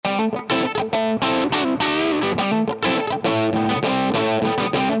Well,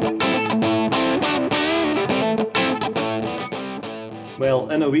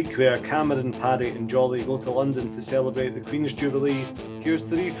 in a week where Cameron, Paddy and Jolly go to London to celebrate the Queen's Jubilee, here's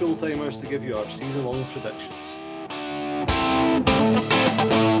 3 full-timers to give you our season-long predictions.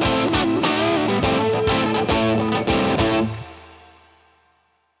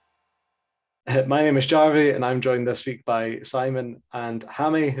 My name is Jarvie and I'm joined this week by Simon and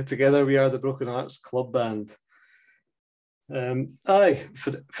Hammy. Together we are the Broken Hearts Club Band. For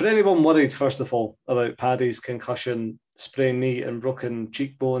anyone worried, first of all, about Paddy's concussion, sprained knee and broken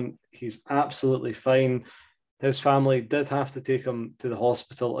cheekbone, he's absolutely fine. His family did have to take him to the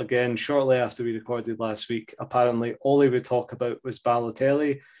hospital again shortly after we recorded last week. Apparently, all he would talk about was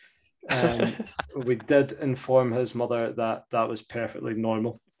Balotelli. We did inform his mother that that was perfectly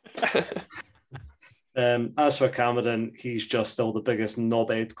normal. As for Cameron, he's just still the biggest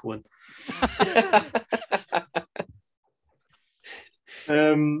knobhead going.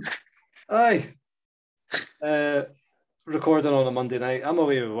 Recording on a Monday night. I'm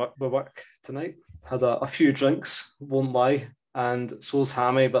away with work tonight. Had a few drinks, won't lie, and so's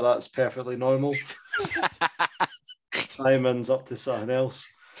Hammy, but that's perfectly normal. Simon's up to something else.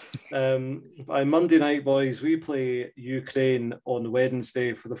 By Monday night, boys, we play Ukraine on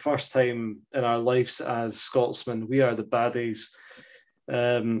Wednesday for the first time in our lives as Scotsmen. We are the baddies.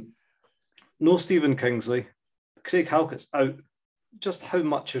 No Stephen Kingsley. Craig Halkett's out. Just how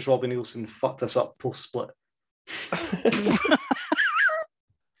much has Robbie Neilson fucked us up post-split? That's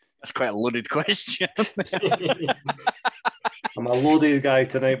quite a loaded question. I'm a loaded guy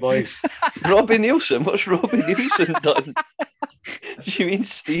tonight, boys. Robbie Neilson? What's Robbie Neilson done? Do you mean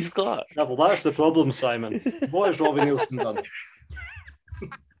Steve Clark? Yeah, well, that's the problem, Simon. What has Robbie Neilson done?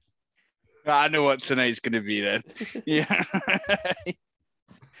 I know what tonight's going to be then. Yeah.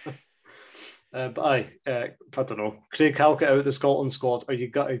 But I don't know. Craig Halkett out of the Scotland squad. Are you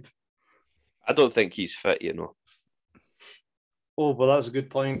gutted? I don't think he's fit, you know. Oh, well, that's a good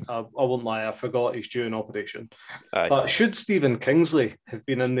point. I won't lie. I forgot he's due an operation. Aye. But should Stephen Kingsley have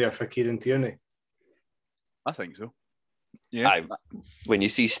been in there for Kieran Tierney? I think so. Yeah. Aye. When you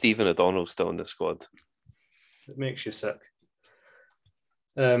see Stephen O'Donnell still in the squad, it makes you sick.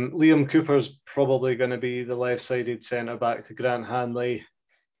 Liam Cooper's probably going to be the left-sided centre-back to Grant Hanley.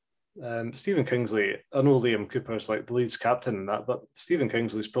 Stephen Kingsley, I know Liam Cooper's like the Leeds captain in that, but Stephen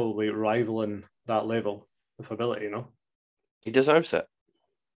Kingsley's probably rivaling that level of ability, you know? he deserves it.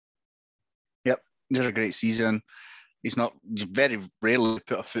 Yep. He had a great season. He's not very rarely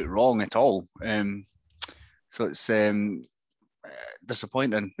put a foot wrong at all. So it's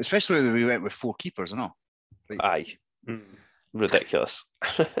disappointing, especially when we went with 4 keepers and all. Aye. Ridiculous.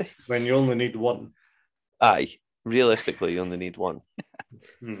 When you only need one. Aye. Realistically, you only need one.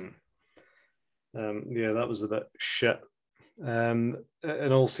 Yeah, that was a bit shit. In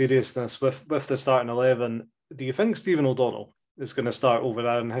all seriousness, with the starting 11, do you think Stephen O'Donnell is going to start over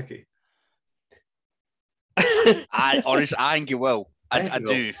Aaron Hickey? I think he will. I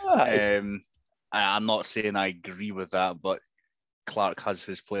do. Aye. I'm not saying I agree with that, but Clark has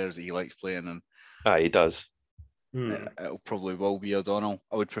his players that he likes playing, and Aye, he does. It'll probably will be O'Donnell.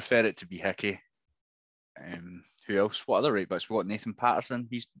 I would prefer it to be Hickey. Who else? What other right backs? We've got Nathan Patterson.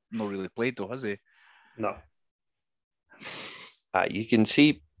 He's not really played though, has he? No. You can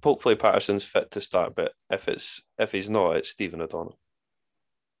see hopefully Patterson's fit to start, but if he's not, it's Stephen O'Donnell.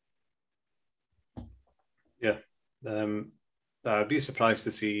 Yeah. I'd be surprised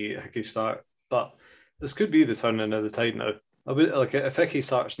to see Hickey start, but this could be the turning of the tide now. I would like if Hickey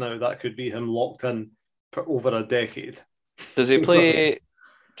starts now, that could be him locked in for over a decade. Does he play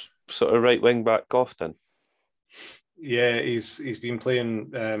sort of right wing back often? Yeah, he's been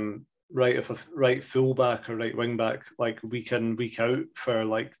playing right full back or right wing back like week in, week out for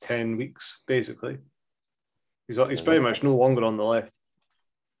like 10 weeks, basically. He's pretty much no longer on the left.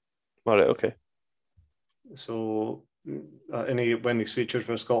 All right, okay. So when he's featured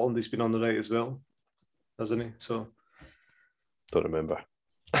for Scotland, he's been on the right as well, hasn't he? So don't remember.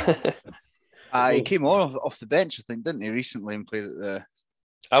 He came on off the bench, I think, didn't he, recently, and played at the...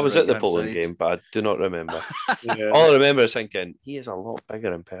 I was at the Poland game, but I do not remember. Yeah. All I remember is thinking, he is a lot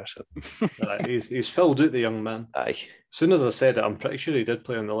bigger in person. He's filled out, the young man. Aye. As soon as I said it, I'm pretty sure he did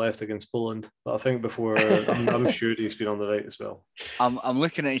play on the left against Poland. But I think before, I'm sure he's been on the right as well. I'm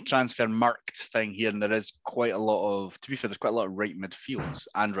looking at his transfer marked thing here, and there is quite a lot of, to be fair, there's quite a lot of right midfields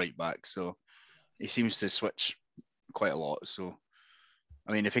and right backs. So he seems to switch quite a lot. So,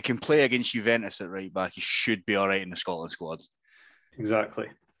 I mean, if he can play against Juventus at right back, he should be all right in the Scotland squad. Exactly.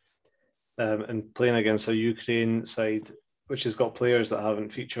 And playing against a Ukraine side which has got players that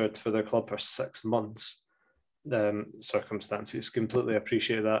haven't featured for their club for 6 months, circumstances. Completely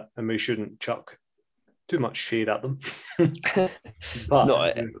appreciate that, and we shouldn't chuck too much shade at them. But No,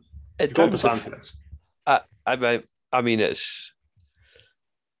 you've got the fantasy. I mean, it's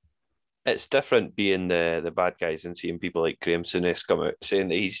different being the bad guys and seeing people like Graham Souness come out saying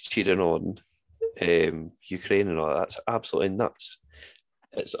that he's cheating on Ukraine and all that. That's absolutely nuts.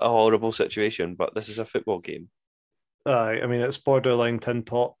 It's a horrible situation, but this is a football game. I mean, it's borderline tin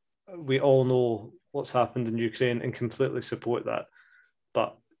pot. We all know what's happened in Ukraine and completely support that.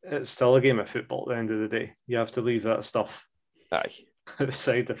 But it's still a game of football at the end of the day. You have to leave that stuff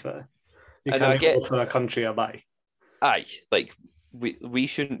outside of it. You can't go for a country a bye. Aye, like we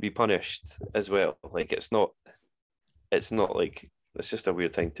shouldn't be punished as well. Like it's not like it's just a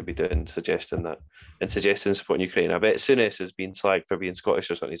weird thing to be doing, suggesting supporting Ukraine. I bet Souness has been slagged for being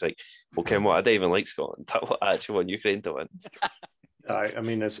Scottish or something. He's like, well, Ken, what? I don't even like Scotland. I actually want Ukraine to win. Aye, I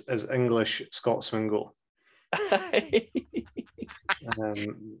mean, as English Scotsmen go.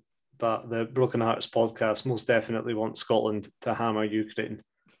 But the Broken Hearts podcast most definitely wants Scotland to hammer Ukraine.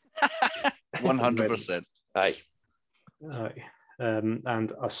 100%. Aye.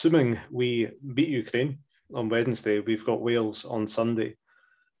 And assuming we beat Ukraine on Wednesday, we've got Wales on Sunday,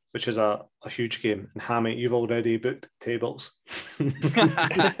 which is a huge game. And Hammy, you've already booked tables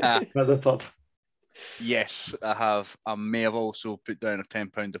at the pub. Yes, I have. I may have also put down a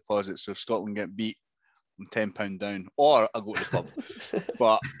 £10 deposit, so if Scotland get beat, I'm £10 down, or I go to the pub.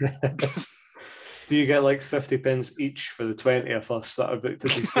 But do you get like 50 pence each for the 20 of us that are booked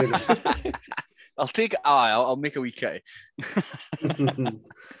at these tables? I'll take it. I'll make a wee kitty.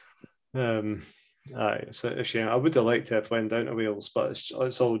 It's a shame. I would have liked to have went down to Wales, but it's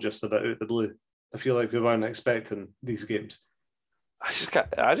all just a bit out of the blue. I feel like we weren't expecting these games. I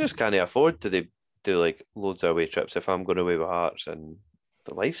just can't afford to do like loads of away trips if I'm going away with Hearts, and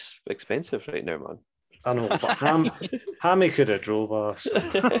the life's expensive right now, man. I know, but Hammy could have drove us.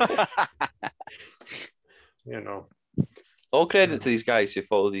 You know. All credit to these guys who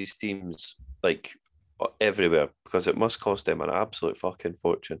follow these teams like everywhere, because it must cost them an absolute fucking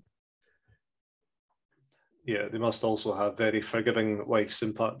fortune. Yeah, they must also have very forgiving wives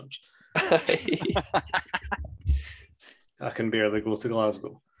and partners. I can barely go to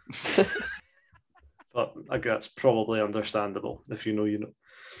Glasgow. But I guess probably understandable. If you know, you know.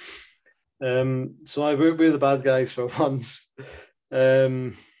 So we're the bad guys for once.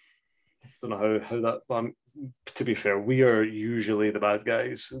 Don't know how that. To be fair, we are usually the bad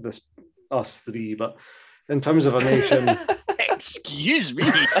guys. Us three, but in terms of a nation, excuse me.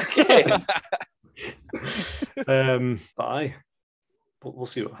 Okay. But we'll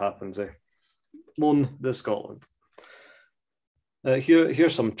see what happens. Moan the Scotland.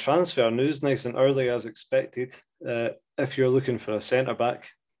 Here's some transfer news, nice and early as expected. If you're looking for a centre back,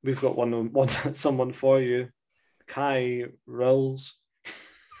 we've got someone for you. Kai Rolls.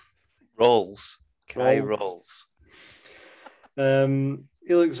 Kai Rolls.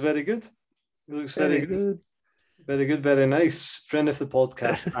 He looks very good. He looks very good. Very good, very nice. Friend of the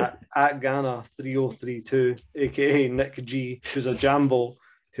podcast at Ghana 3032, aka Nick G, who's a Jambo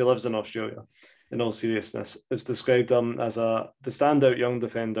who lives in Australia. In all seriousness, it's described him as the standout young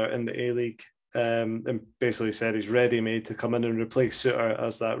defender in the A-League, and basically said he's ready-made to come in and replace Suter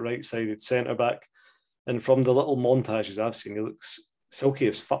as that right-sided centre-back. And from the little montages I've seen, he looks silky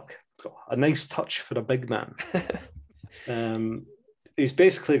as fuck. He's got a nice touch for a big man. He's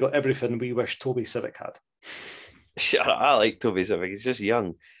basically got everything we wish Toby Civic had. Shut up. I like Toby Civic. He's just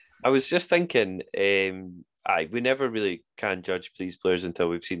young. I was just thinking, we never really can judge these players until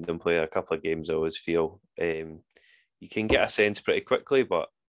we've seen them play a couple of games, I always feel. You can get a sense pretty quickly, but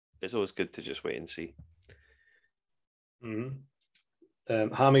it's always good to just wait and see.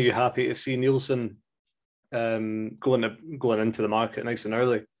 Mm-hmm. Ham, are you happy to see Nielsen going into the market nice and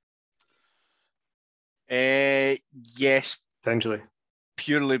early? Yes. Potentially.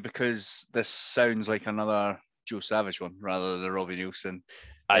 Purely because this sounds like another Joe Savage one rather than Robbie Nielsen.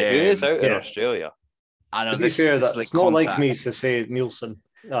 Who is out in Australia? I know, to be fair, it's not like me to say Nielsen.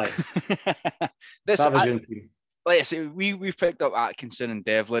 Aye. Savage team. Like I say, we've picked up Atkinson and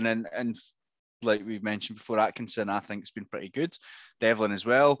Devlin, and like we mentioned before, Atkinson I think has been pretty good. Devlin as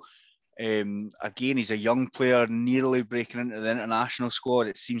well. Again, he's a young player, nearly breaking into the international squad.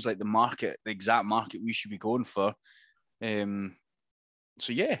 It seems like the exact market we should be going for.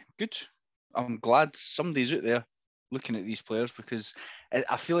 So yeah, good. I'm glad somebody's out there looking at these players, because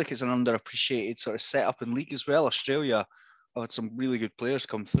I feel like it's an underappreciated sort of setup in league as well. Australia have had some really good players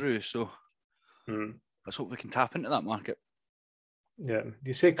come through, so let's hope we can tap into that market. Yeah,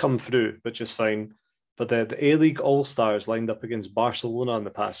 you say come through, which is fine. but the A-League All-Stars lined up against Barcelona in the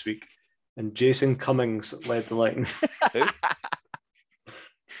past week, and Jason Cummings led the line. Who?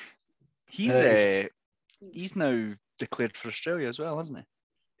 He's now declared for Australia as well, hasn't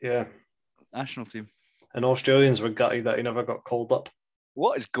he? Yeah. National team. And Australians were gutted that he never got called up.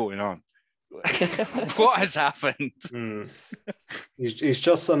 What is going on? What has happened? He's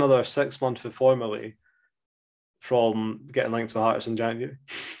just another 6 month form away from getting linked with Hearts in January.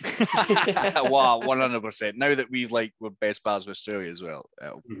 Wow, 100%. Now that we're best pals with Australia as well,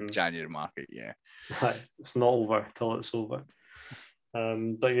 January market, yeah. It's not over till it's over.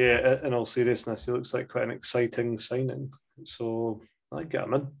 But yeah, in all seriousness, he looks like quite an exciting signing. So I get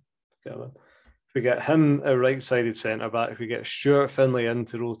him in. If we get him a right-sided centre back, if we get Stuart Finlay in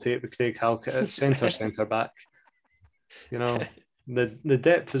to rotate with Craig Halkett at centre back, the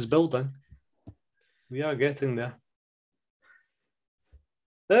depth is building. We are getting there.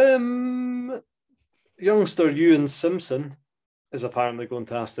 Youngster Ewan Simpson is apparently going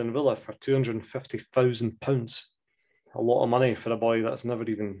to Aston Villa for £250,000. A lot of money for a boy that's never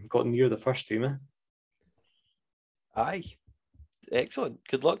even got near the first team. Aye. Excellent.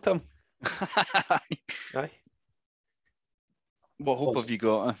 Good luck to him. Aye. What hope have you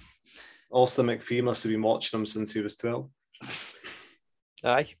got? Austin McPhee must have been watching him since he was 12.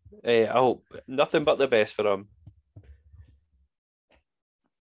 Aye. I hope nothing but the best for him.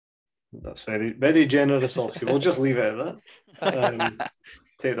 That's very, very generous of you. We'll just leave it at that.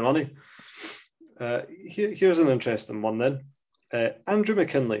 Take the money. Here's an interesting one then. Andrew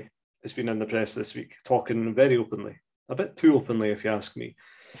McKinley has been in the press this week, talking very openly. A bit too openly, if you ask me.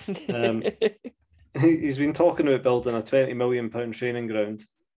 He's been talking about building a £20 million training ground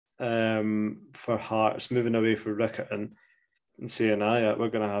for Hearts, moving away from Rickerton, and saying, we're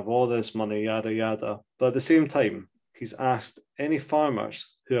going to have all this money, yada, yada. But at the same time, he's asked any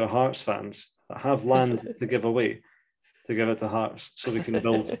farmers who are Hearts fans that have land to give away to give it to Hearts so they can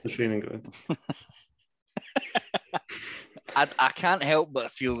build the training ground. I can't help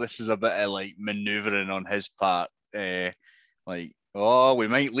but feel this is a bit of manoeuvring on his part. We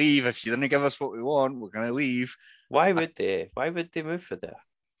might leave if you didn't give us what we want. We're going to leave. Why would they? Why would they move for that?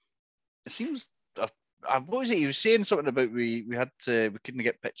 It seems. What was it? He was saying something about we couldn't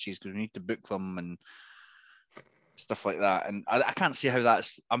get pitches because we need to book them and stuff like that. And I can't see how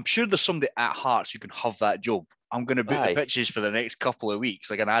that's. I'm sure there's somebody at Hearts who can have that job. I'm going to book the pitches for the next couple of weeks,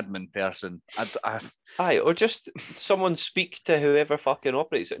 like an admin person. Or just someone speak to whoever fucking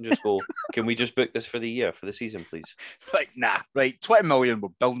operates it and just go, can we just book this for the year, for the season, please? Nah, right, 20 million, we're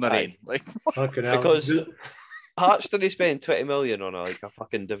building our own. Because Hearts didn't spend 20 million on a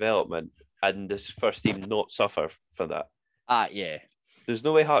fucking development and this first team not suffer for that. Yeah. There's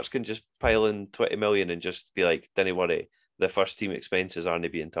no way Hearts can just pile in 20 million and just be like, don't worry, the first team expenses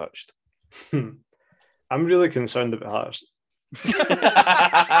aren't being touched. I'm really concerned about Hearts.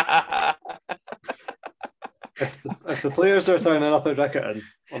 If the players are turning up at Rickerton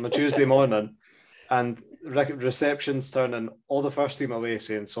on a Tuesday morning and reception's turning all the first team away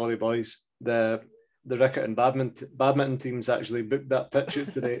saying, sorry boys, the Rickerton badminton team's actually booked that pitch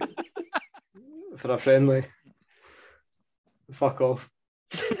out today for a friendly. Fuck off.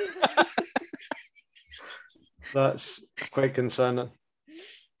 That's quite concerning.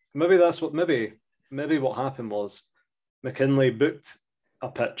 Maybe what happened was McKinley booked a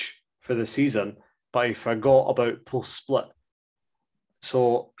pitch for the season, but he forgot about post-split.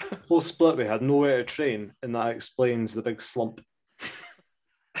 So post-split, we had nowhere to train, and that explains the big slump.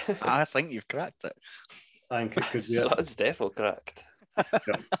 I think you've cracked it. I think it could be So it. that's definitely correct.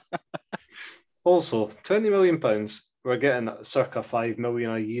 Yeah. Also, £20 million, we're getting circa £5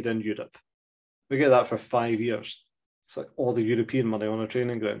 million a year in Europe. We get that for 5 years. It's like all the European money on a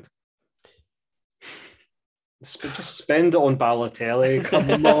training ground. Just spend it on Balotelli.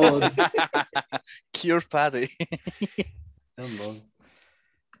 Come on. Cure Paddy. Come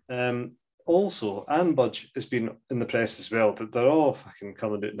on. Also, Anne Budge has been in the press as well. They're all fucking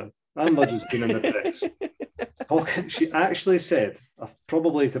coming out now. Anne Budge has been in the press. She actually said,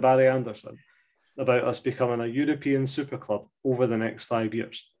 probably to Barry Anderson, about us becoming a European super club over the next 5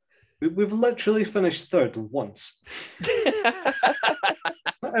 years. We've literally finished third once.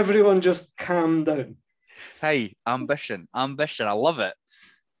 Everyone just calm down. Hey, ambition. I love it.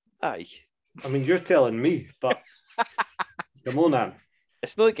 Aye. I mean, you're telling me, but come on, Anne.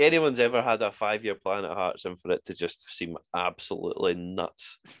 It's not like anyone's ever had a 5-year plan at Hearts and for it to just seem absolutely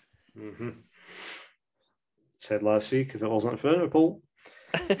nuts. Mm-hmm. Said last week, if it wasn't for Interpol.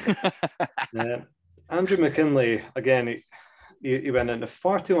 Andrew McKinley, again, he went into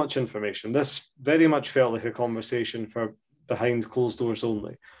far too much information. This very much felt like a conversation for behind closed doors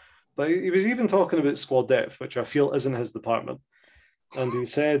only. But he was even talking about squad depth, which I feel isn't his department. And he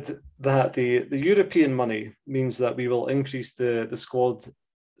said that the European money means that we will increase the squad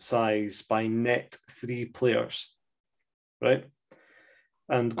size by net 3 players, right?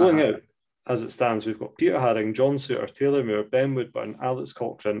 And going out, as it stands, we've got Peter Haring, John Souttar, Taylor Moore, Ben Woodburn, Alex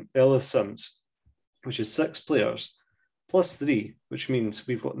Cochrane, Ellis Sims, which is 6 players, plus 3, which means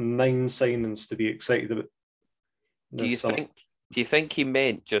we've got 9 signings to be excited about. Do you think he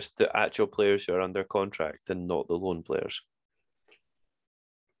meant just the actual players who are under contract and not the loan players?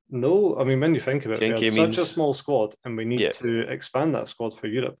 No, I mean, when you think about it, it's such a small squad and we need to expand that squad for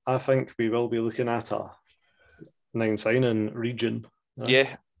Europe. I think we will be looking at a 9 signing region.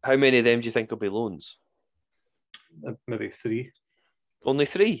 Yeah. How many of them do you think will be loans? Maybe 3. Only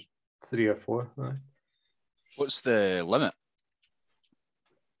 3? 3 or 4. Right. What's the limit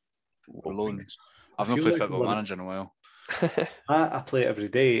for loans? I've not played Football Manager in a while. I play it every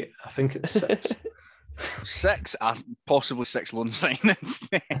day. I think it's 6. 6? Possibly 6 loan signings.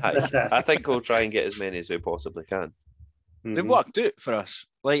 I think we'll try and get as many as we possibly can. They worked out for us.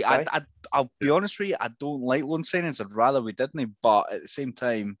 Like, I'll be honest with you, I don't like loan signings. I'd rather we didn't, but at the same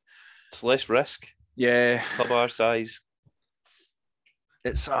time, it's less risk. Yeah, club our size.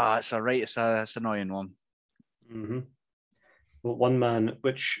 It's annoying one. Mm-hmm. Well, one man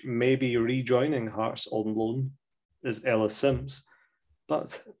which may be rejoining Hearts on loan is Ellis Sims,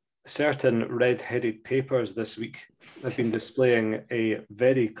 but certain red-headed papers this week have been displaying a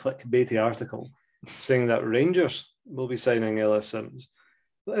very clickbaity article saying that Rangers will be signing Ellis Sims.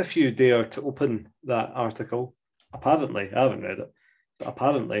 But if you dare to open that article, apparently, I haven't read it, but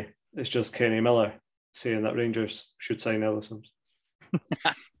apparently it's just Kenny Miller saying that Rangers should sign Ellis Sims.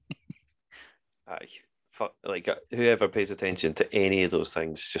 Like, whoever pays attention to any of those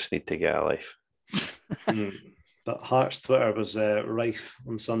things just need to get a life. But Hearts Twitter was rife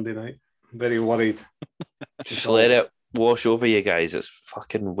on Sunday night. Very worried. Just let it wash over you guys. It's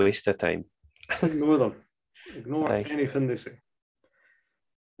fucking waste of time. Ignore them. Ignore anything they say.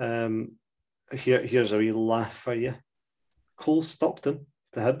 Here's a wee laugh for you. Cole Stockton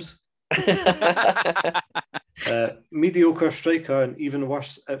to Hibs. Mediocre striker and even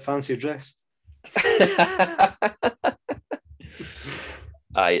worse at fancy dress.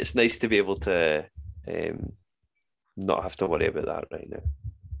 It's nice to be able to not have to worry about that right now.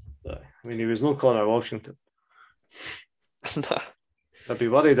 I mean, he was no Connor Washington. I'd be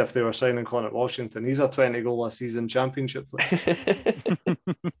worried if they were signing Connor Washington. He's a 20-goal a season championship player.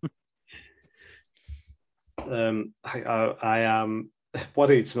 I am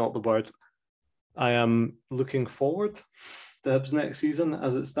worried's not the word. I am looking forward to Hibs next season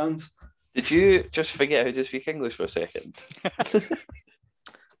as it stands. Did you just forget how to speak English for a second?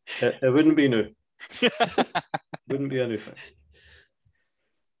 It wouldn't be new. Wouldn't be a new thing.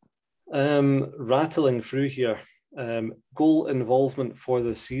 Rattling through here. Goal involvement for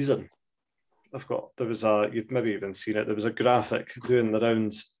the season. You've maybe even seen it. There was a graphic doing the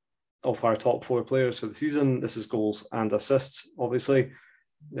rounds of our top 4 players for the season. This is goals and assists, obviously.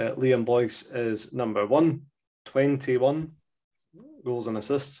 Liam Boyce is number 1, 21 goals and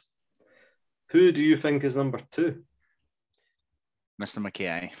assists. Who do you think is number 2? Mr.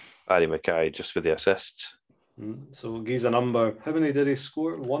 McKay. Barry McKay, just with the assists. So he's a number. How many did he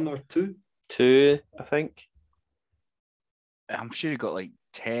score? 1 or 2? 2, I think. I'm sure he got like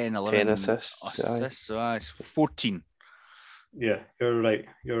 10, 11 assists. So it's 14. Yeah, you're right.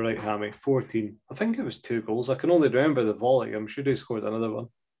 You're right, Hammy. 14. I think it was 2 goals. I can only remember the volley. I'm sure he scored another one.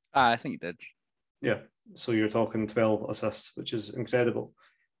 I think he did. Yeah. So you're talking 12 assists, which is incredible,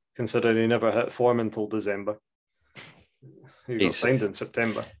 considering he never hit form until December. He got signed in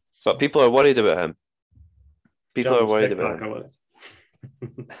September. But people are worried about him. People are worried about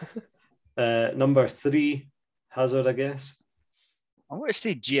him. Number 3, Hazard, I guess. I want to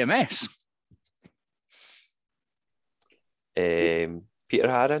say GMS. Peter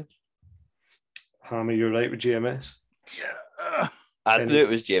Haring. Hammy, you're right with GMS. Yeah. I knew it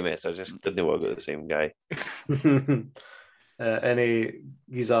was GMS. I just didn't want to go to the same guy.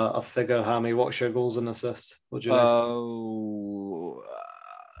 He's a figure, Hammy. What's your goals and assists? What do you know?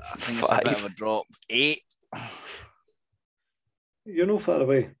 I think 5. It's a bit of a drop. 8. You're no far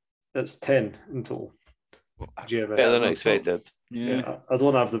away. It's 10 in total. GMS. Better than I expected. Yeah, I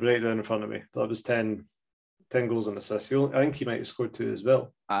don't have the breakdown in front of me, but it was 10 goals and assists. I think he might have scored 2 as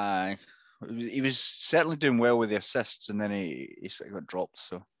well. He was certainly doing well with the assists, and then he sort of got dropped.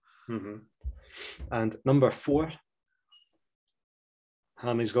 So, And number 4,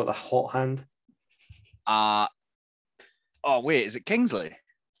 Hammy's got the hot hand. Wait, is it Kingsley?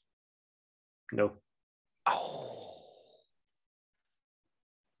 No. Oh,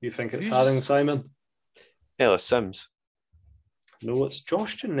 You think it's Who's- Haring Simon? Ellis Sims. No, it's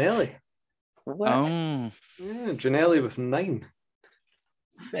Josh Ginnelly. What? Oh, Yeah, Ginnelly with 9.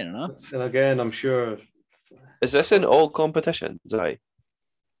 fair enough. And again, I'm sure. Is this in all competitions? Aye.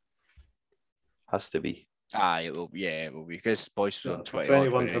 Has to be. It will be because boys was on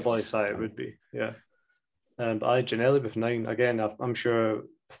 21 for 20. boys, it would be, yeah. But Ginnelly with 9. Again, I'm sure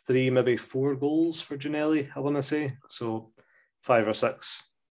 3, maybe 4 goals for Ginnelly, I want to say. So 5 or 6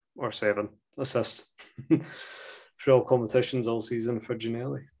 or 7 assists for all competitions all season for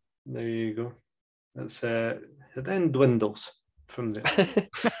Ginnelly. There you go. It then dwindles from there.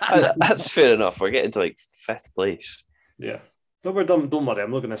 That's fair enough. We're getting to like 5th place. Yeah. But we're done. Don't worry.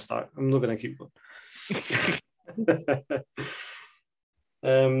 I'm not going to start. I'm not going to keep going.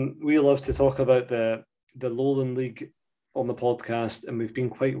 We love to talk about the Lowland League on the podcast, and we've been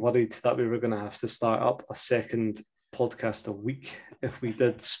quite worried that we were going to have to start up a second podcast a week if we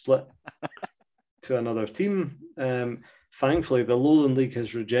did split to another team. Thankfully, the Lowland League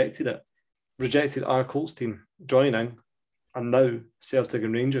has rejected our Colts team joining, and now Celtic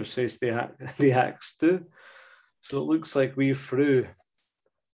and Rangers face the Axe too. So it looks like we threw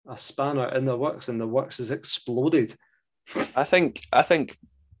a spanner in the works, and the works has exploded. I think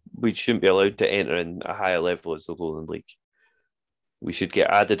we shouldn't be allowed to enter in a higher level as the Lowland League. We should get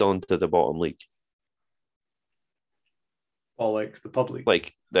added on to the bottom league. Or like the public.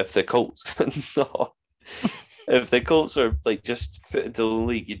 Like if the Colts no. If the Colts are like just put into the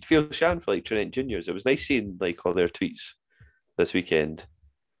league, you'd feel shan for like Trinent Juniors. It was nice seeing like all their tweets this weekend.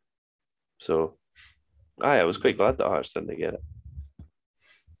 So I was quite glad that Hearts didn't get it.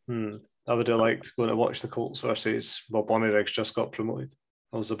 I would have liked going to watch the Colts versus Bonnyriggs just got promoted.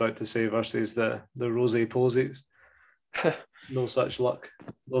 I was about to say versus the Rosé Posies. No such luck.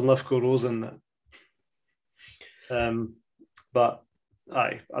 Linlithgow Rose in that. But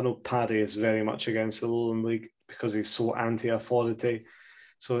I know Paddy is very much against the Lowland League because he's so anti-authority.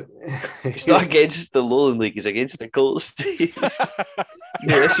 So He's not against the Lowland League, he's against the Colts team.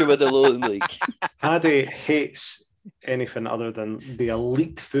 No issue with the Lowland League. Paddy hates anything other than the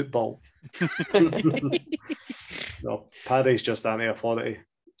elite football. No, Paddy's just anti-authority.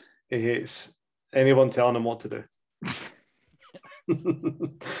 He hates anyone telling him what to do.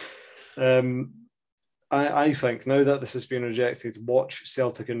 I think now that this has been rejected, watch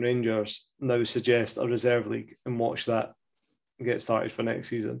Celtic and Rangers now suggest a reserve league and watch that get started for next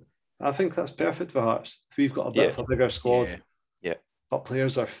season. I think that's perfect for Hearts. We've got a bit of a bigger squad. Yeah. But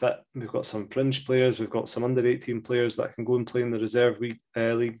players are fit. We've got some fringe players. We've got some under 18 players that can go and play in the reserve league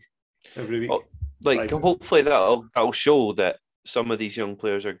every week. Well, hopefully that'll show that some of these young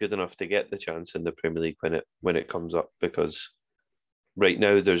players are good enough to get the chance in the Premier League when it comes up, because right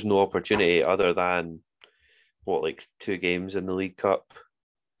now there's no opportunity other than 2 games in the League Cup.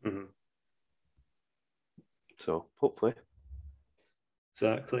 Mm-hmm. So hopefully.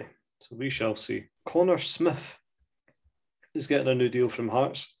 Exactly. So we shall see. Connor Smith is getting a new deal from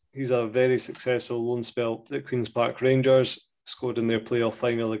Hearts. He's a very successful loan spell at Queen's Park Rangers, scored in their playoff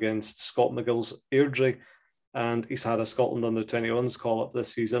final against Scott McGill's Airdrie, and he's had a Scotland under-21s call-up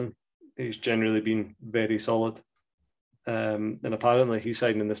this season. He's generally been very solid. And apparently he's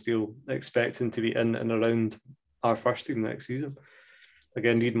signing this deal expecting to be in and around our first team next season.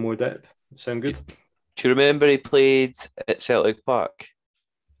 Again, needing more depth. Sound good? Do you remember he played at Celtic Park?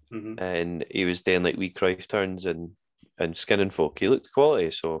 Mm-hmm. And he was doing like wee Cruyff turns and skinning folk. He looked quality,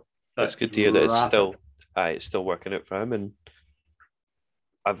 so it's good to hear that it's still working out for him. And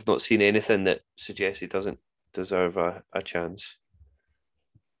I've not seen anything that suggests he doesn't deserve a chance.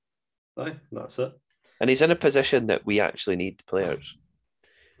 Aye, that's it. And he's in a position that we actually need players.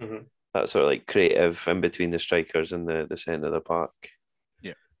 Mm-hmm. That sort of like creative in between the strikers and the centre of the park.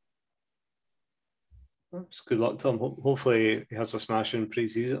 Yeah. It's good luck to him. Hopefully he has a smashing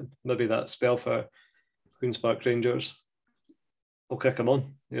pre-season. Maybe that spell for Queen's Park Rangers will kick him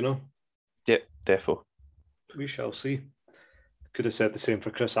on, Yeah, defo. We shall see. Could have said the same for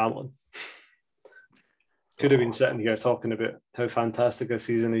Chris Hamilton. Could have been sitting here talking about how fantastic a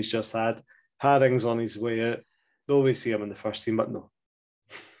season he's just had. Haring's on his way out. We always see him in the first team, but no.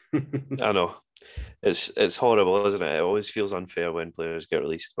 I know. It's horrible, isn't it? It always feels unfair when players get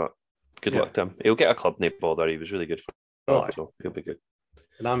released, but good luck to him. He'll get a club, no bother. He was really good for him, so he'll be good.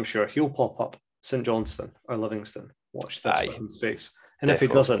 And I'm sure he'll pop up St Johnstone or Livingston. Watch this in space. And Defo. if he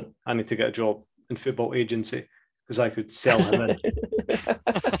doesn't, I need to get a job in football agency because I could sell him in.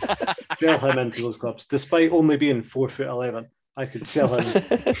 Sell him into those clubs. Despite only being 4'11", I could sell him.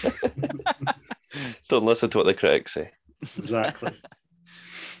 Don't listen to what the critics say. Exactly.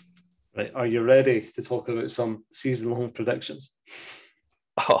 Right, are you ready to talk about some season-long predictions?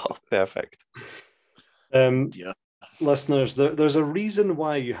 Oh, perfect. Yeah. Listeners, there's a reason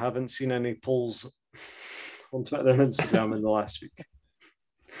why you haven't seen any polls on Twitter and Instagram in the last week.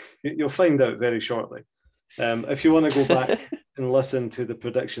 You'll find out very shortly. If you want to go back and listen to the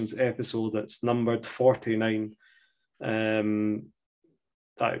predictions episode, it's numbered 49. It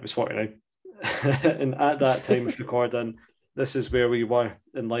was 49. And at that time of recording, this is where we were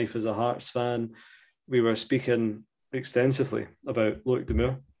in life as a Hearts fan. We were speaking extensively about Loic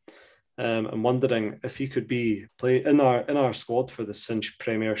Damour. I'm wondering if he could play in our squad for the Cinch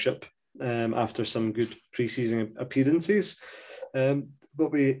Premiership after some good pre-season appearances.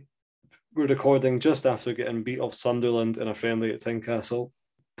 But we're recording just after getting beat off Sunderland in a friendly at Tynecastle,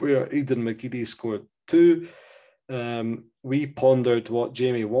 where Aidan McGeady scored 2. We pondered what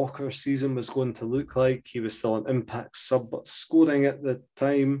Jamie Walker's season was going to look like. He was still an Impact sub, but scoring at the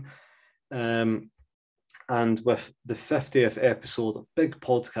time. And with the 50th episode, a big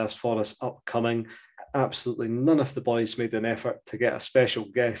podcast for us upcoming, absolutely none of the boys made an effort to get a special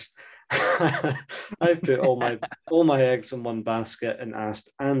guest. I've put all my eggs in one basket and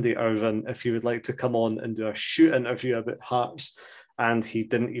asked Andy Irvine if he would like to come on and do a shoot interview about Hearts, and he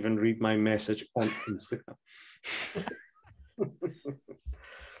didn't even read my message on Instagram.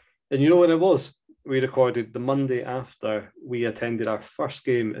 And you know when it was? We recorded the Monday after we attended our first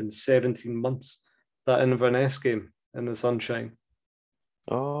game in 17 months. That Inverness game in the sunshine.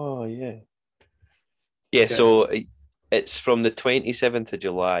 Oh, yeah. Yeah, so it's from the 27th of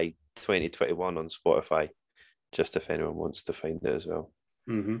July, 2021 on Spotify, just if anyone wants to find it as well.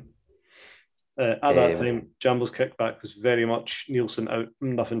 Mm-hmm. At that time, Jamble's kickback was very much Nielsen out.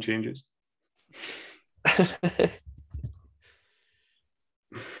 Nothing changes.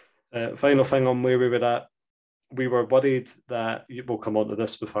 Final thing on where we were at. We were worried that, we'll come on to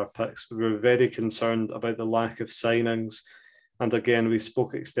this with our picks, we were very concerned about the lack of signings. And again, we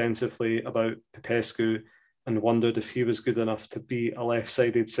spoke extensively about Popescu and wondered if he was good enough to be a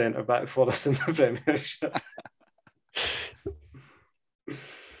left-sided centre-back for us in the Premiership.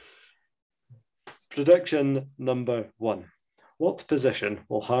 Prediction number 1. What position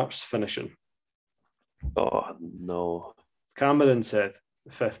will Hearts finish in? Oh, no. Cameron said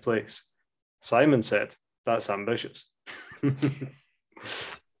 5th place. Simon said, that's ambitious.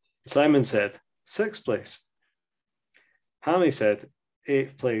 Simon said 6th place. Hammy said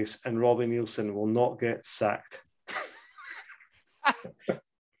 8th place, and Robbie Nielsen will not get sacked.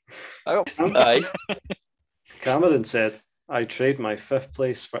 Aye. Cameron said, I trade my 5th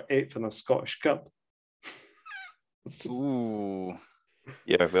place for 8th in a Scottish Cup. Ooh.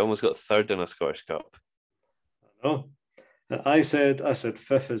 Yeah, we almost got 3rd in a Scottish Cup. I know. I said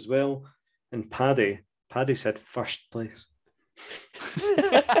 5th as well, and Paddy said 1st place.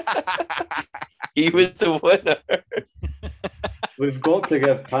 He was the winner. We've got to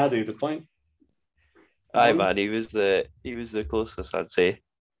give Paddy the point. Aye, man, he was the closest, I'd say.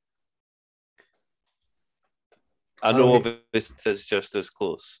 I know this is just as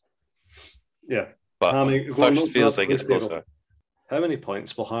close. Yeah. But Hammy, first feels like it's closer. How many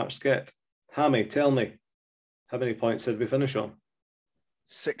points will Hearts get? Hammy, tell me. How many points did we finish on?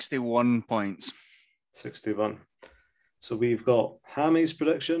 61 points. 61. So we've got Hammy's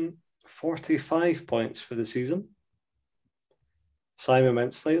prediction, 45 points for the season. Simon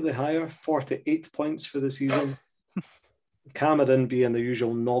went slightly higher, 48 points for the season. Cameron, being the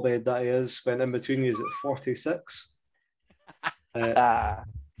usual knobhead that he is, went in between you at 46. I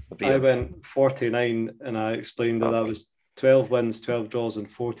went 49, and I explained that was 12 wins, 12 draws, and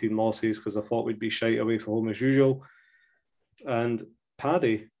 14 losses because I thought we'd be shite away from home as usual. And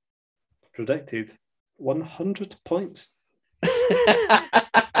Paddy predicted 100 points.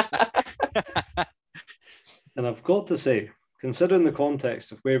 And I've got to say, considering the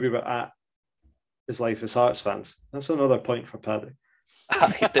context of where we were at his life as Hearts fans, that's another point for Paddy.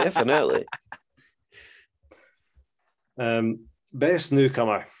 Definitely. Best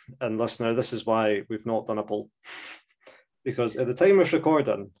newcomer, and listener, this is why we've not done a poll. Because at the time of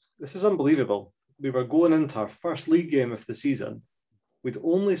recording, this is unbelievable. We were going into our first league game of the season. We'd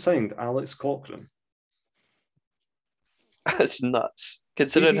only signed Alex Cochrane. That's nuts,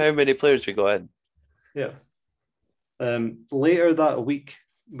 considering how many players we got in. Yeah. Later that week,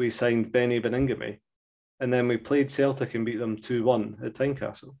 we signed Benny Beningame, and then we played Celtic and beat them 2-1 at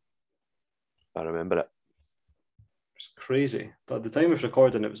Tynecastle. I remember it. It's crazy. But at the time of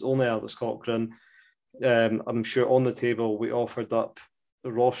recording, it was only Alex Cochrane. I'm sure on the table, we offered up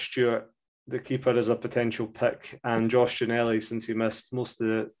Ross Stewart, the keeper, as a potential pick, and Josh Ginnelly, since he missed most of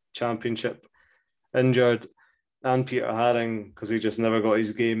the championship, injured, and Peter Haring, because he just never got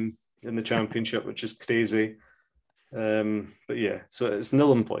his game in the championship, which is crazy. But yeah, so it's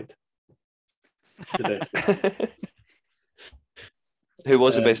nil employed. Who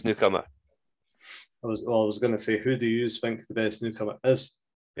was the best newcomer? I was going to say, who do you think the best newcomer is?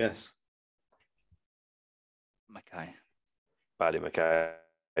 Yes. Mackay. Barry Mackay.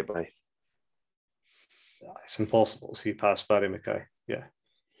 It's impossible to see past Barry Mackay. Yeah.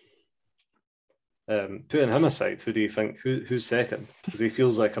 Putting him aside, who do you think? Who's second? Because he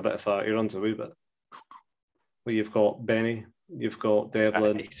feels like a bit of he runs a wee bit. Well, you've got Benny, you've got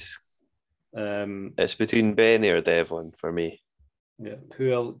Devlin. Nice. It's between Benny or Devlin for me. Yeah.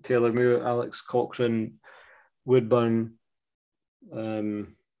 Who else? Taylor Moore, Alex Cochrane, Woodburn, Ellis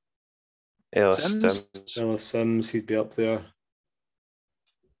Sims, he'd be up there.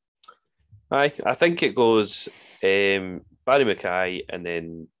 I think it goes Barry Mackay and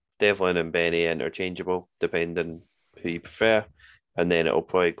then Devlin and Benny interchangeable, depending who you prefer. And then it'll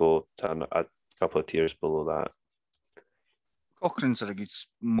probably go to a couple of tiers below that. Cochrane's had a good,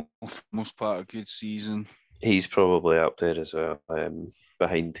 most part of a good season. He's probably up there as well,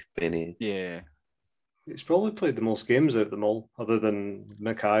 behind Benny. Yeah. He's probably played the most games out of them all, other than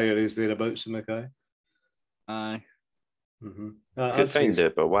Mackay, or he's thereabouts in Mackay. Aye. Mm-hmm. Could find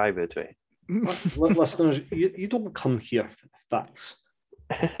it, but why would we? Listeners, you don't come here for the facts.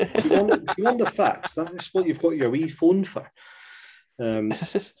 If you want the facts, that's what you've got your wee phone for.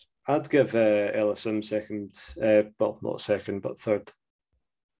 I'd give Ellis Sims second, well, not second, but third.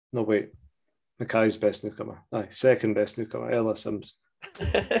 No, wait. Mackay's best newcomer. Aye, second best newcomer, Ellis Sims.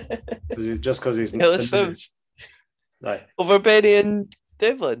 Just because he's Ellis Sims. Aye. Over Benny and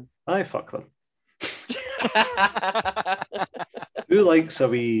Devlin. Aye, fuck them. Who likes a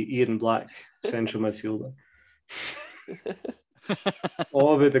wee Ian Black central midfielder?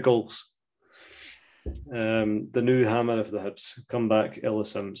 All about the goals. The new hammer of the Hibs. Come back,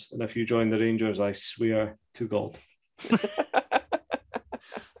 Ellis Sims. And if you join the Rangers, I swear to God.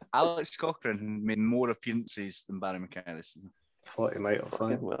 Alex Cochrane made more appearances than Barry Mackay this season. I thought he might have.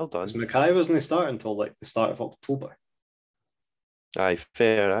 Well done. Mackay wasn't starting until like the start of October. Aye,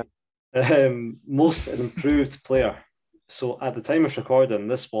 fair. Most improved player. So at the time of recording,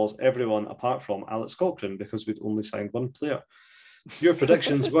 this was everyone apart from Alex Cochrane because we'd only signed one player. Your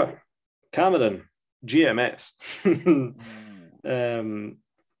predictions were Cameron, GMS,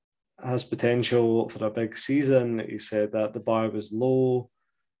 has potential for a big season. He said that the bar was low.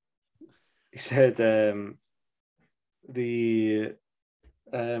 He said he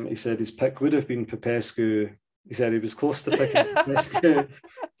said his pick would have been Popescu. He said he was close to picking Popescu.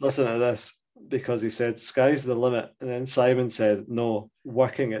 Listen to this, because he said sky's the limit, and then Simon said no,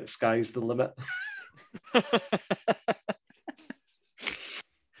 working at sky's the limit.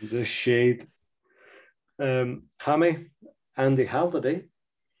 The shade. Hammy, Andy Halliday,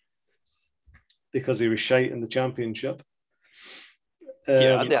 because he was shite in the championship.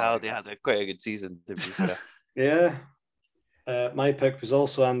 Andy Halliday had quite a good season, to be fair. Yeah. My pick was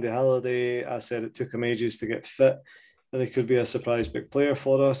also Andy Halliday. I said it took him ages to get fit, and he could be a surprise big player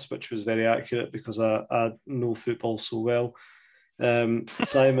for us, which was very accurate because I know football so well.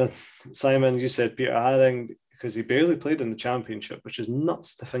 Simon, you said Peter Haring because he barely played in the championship, which is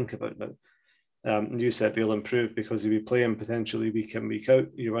nuts to think about now. You said they'll improve because he'll be playing potentially week in, week out.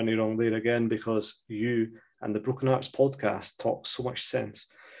 You're running wrong there again because you and the Broken Hearts podcast talk so much sense.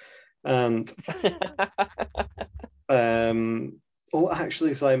 And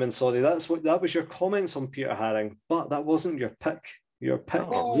actually, Simon, sorry, that was your comments on Peter Haring, but that wasn't your pick. Your pick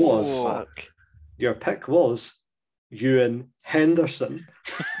was Ewan Henderson.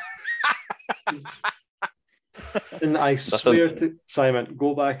 And I swear to Simon,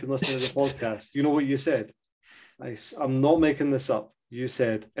 go back and listen to the podcast. You know what you said? I'm not making this up. You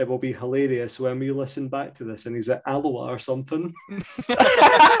said it will be hilarious when we listen back to this and he's at Alloa or something.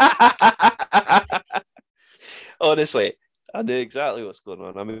 Honestly, I knew exactly what's going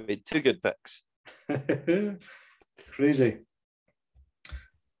on. I made two good picks. Crazy.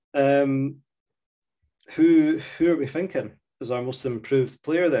 Who are we thinking is our most improved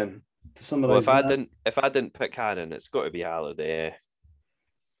player then? To summarize, if I didn't pick Haring, it's got to be Halliday.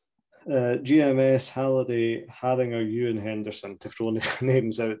 GMS, Halliday, Haring, or Ewan Henderson, to throw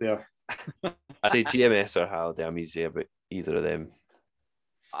names out there. I say GMS or Halliday. I'm easy about either of them.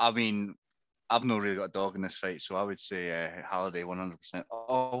 I mean, I've not really got a dog in this fight, so I would say Halliday 100%.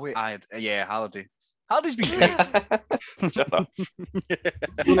 Oh wait, Halliday. Halliday's been great. Shut up. You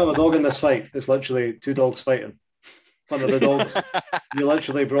don't have a dog in this fight. It's literally two dogs fighting. One of the dogs. You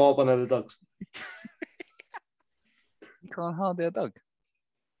literally brought up one of the dogs. You calling Halliday a dog?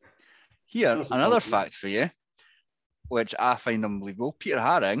 Here, another fact for you, which I find unbelievable. Peter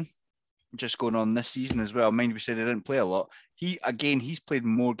Haring just going on this season as well. Mind we said he didn't play a lot. He's played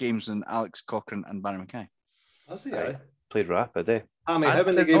more games than Alex Cochrane and Barry Mackay. Has he? Aye. Played rapid, eh? How many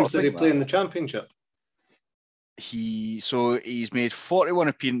did games not did he think play that. in the championship? He's made 41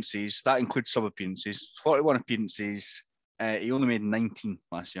 appearances. That includes sub appearances. 41 appearances. He only made 19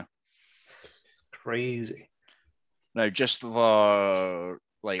 last year. It's crazy. Now, just for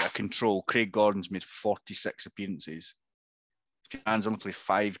like a control, Craig Gordon's made 46 appearances. Man's only played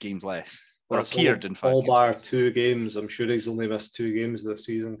 5 games less. Or That's appeared in 5 all games. bar 2 games. I'm sure he's only missed 2 games this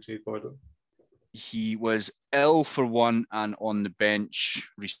season, Craig Gordon. He was ill for one and on the bench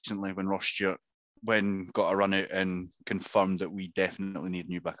recently when Ross Stewart got a run out and confirmed that we definitely need a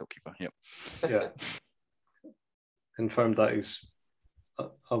new backup keeper. Yep. Yeah. Confirmed that he's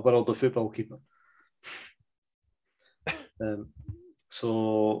a world of football keeper.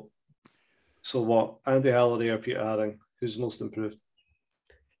 So what? Andy Halliday or Peter Haring? Who's most improved?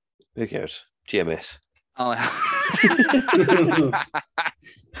 Who cares? GMS. Happy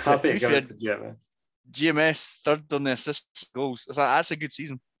to To be give fair, it to GMS. GMS third on the assists goals. That's a good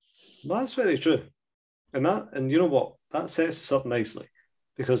season. That's very true. And you know what? That sets us up nicely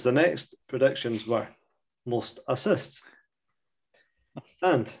because the next predictions were most assists.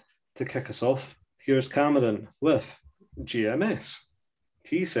 And to kick us off, here's Cameron with GMS.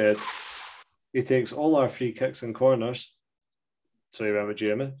 He said he takes all our free kicks and corners. So he went with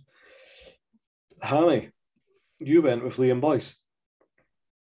GMS. Hammy, you went with Liam Boyce.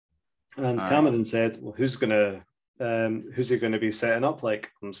 And Cameron said, well, who's he going to be setting up like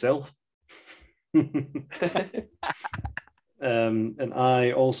himself? And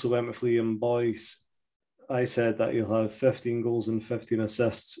I also went with Liam Boyce. I said that he'll have 15 goals and 15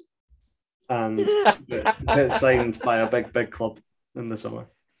 assists and get signed by a big club in the summer.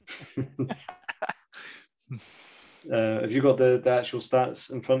 Have you got the actual stats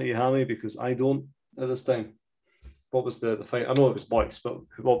in front of you, Hammy? Because I don't at this time. What was the fight? I know it was Boyce, but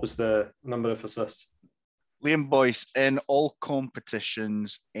what was the number of assists? Liam Boyce in all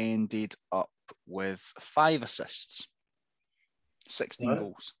competitions ended up with 5 assists, 16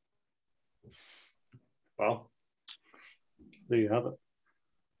 goals. Wow. There you have it.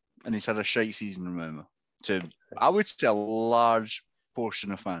 And he's had a shite season, remember, to, I would say, a large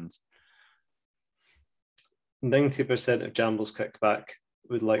portion of fans. 90% of Jamble's Kickback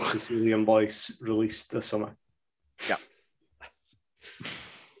would like to see Liam Boyce released this summer. Yeah.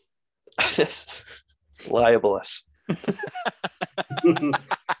 Libelous.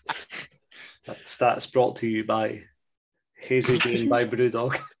 Stats brought to you by Hazy Jane by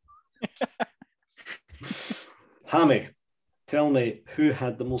Brewdog. Hammy, tell me who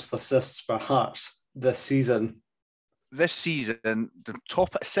had the most assists for Hearts this season? This season, the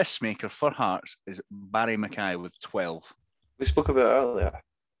top assist maker for Hearts is Barry Mackay with 12. We spoke about it earlier.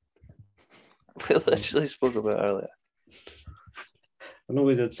 We literally spoke about it earlier. I know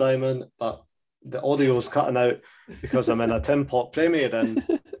we did, Simon, but the audio is cutting out because I'm in a tin pot Premier Inn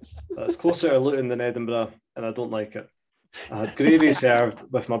that's closer to Luton than Edinburgh, and I don't like it. I had gravy served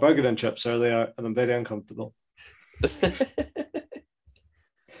with my burger and chips earlier, and I'm very uncomfortable.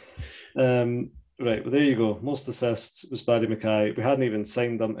 Right, well, there you go. Most assists was Barry Mackay. We hadn't even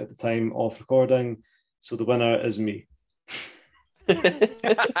signed them at the time of recording, so the winner is me.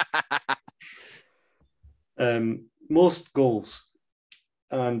 Most goals,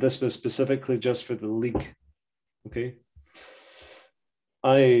 and this was specifically just for the league. Okay,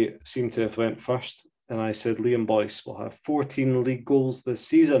 I seem to have went first, and I said Liam Boyce will have 14 league goals this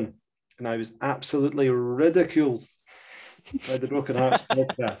season, and I was absolutely ridiculed by the Broken Hearts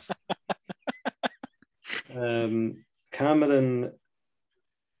podcast. Cameron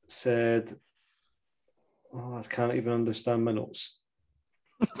said, "Oh, I can't even understand my notes."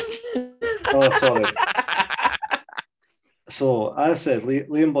 Oh, sorry. So I said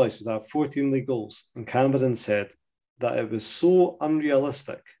Liam Boyce would have 14 league goals, and Cameron said that it was so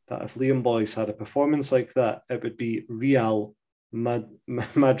unrealistic that if Liam Boyce had a performance like that, it would be Real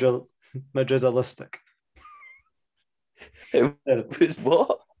Madridistic. It was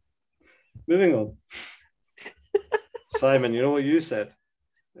what? Moving on. Simon, you know what you said?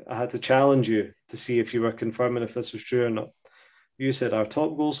 I had to challenge you to see if you were confirming if this was true or not. You said our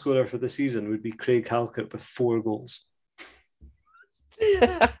top goal scorer for the season would be Craig Halkett with 4 goals.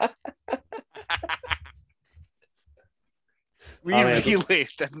 We really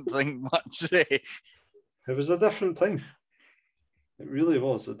didn't think much. It was a different time. It really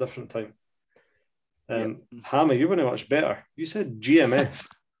was a different time. Hammer, you weren't much better. You said GMS.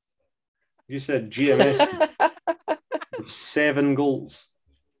 You said GMS with 7 goals.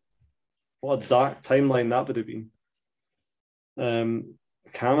 What a dark timeline that would have been.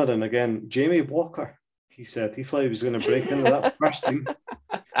 Cameron again. Jamie Walker, he said. He thought he was going to break into that first team.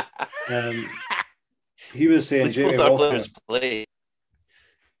 He was saying These Jamie both our Walker. players play.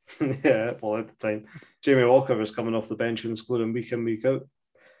 Yeah, well, at the time, Jamie Walker was coming off the bench and scoring week in, week out.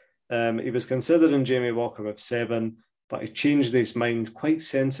 He was considering Jamie Walker with 7, but he changed his mind quite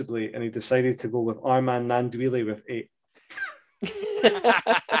sensibly and he decided to go with Armand Nandwili with 8.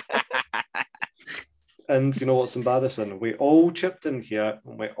 And you know what's embarrassing? We all chipped in here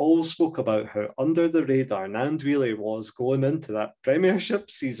and we all spoke about how under the radar Nandwili was going into that Premiership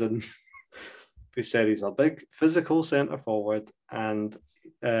season. We said he's a big physical centre forward and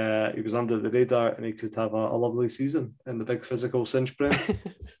he was under the radar and he could have a lovely season in the big physical cinch Prem.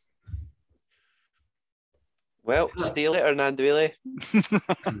 Well, see you later, Nandwili.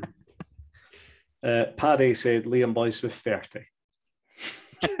 Paddy said Liam Boyce with 30.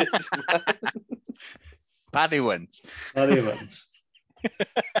 Paddy wins. Paddy wins.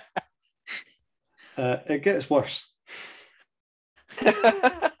 It gets worse.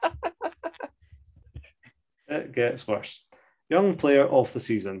 It gets worse. Young player of the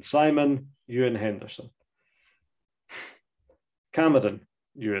season, Simon Ewan Henderson. Cameron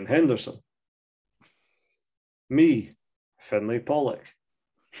Ewan Henderson. Me, Finlay Pollock.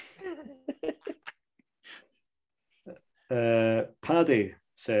 Paddy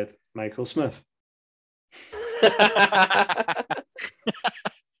said Michael Smith.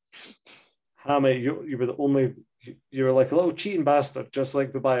 Hammy, you were the only, you were like a little cheating bastard, just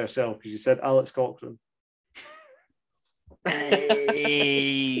like by yourself, because you said Alex Cochrane.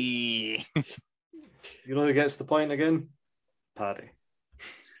 Hey. You know who gets the point again? Paddy.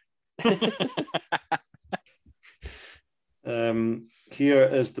 Here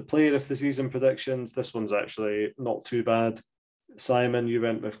is the player of the season predictions. This one's actually not too bad. Simon, you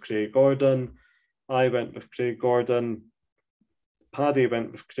went with Craig Gordon. I went with Craig Gordon. Paddy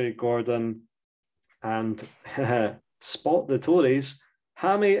went with Craig Gordon. And spot the Tories,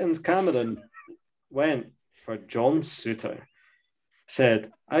 Hammy and Cameron went for John Souttar.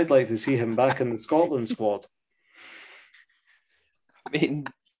 Said, I'd like to see him back in the Scotland squad. I mean,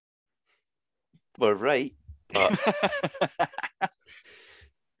 we're right, but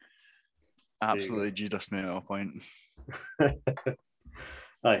absolutely Judas now at a point.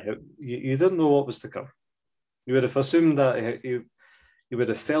 Aye, you didn't know what was to come. You would have assumed that he would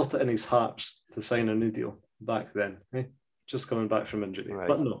have felt it in his heart to sign a new deal back then, just coming back from injury. Right.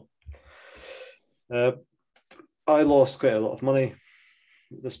 But no. I lost quite a lot of money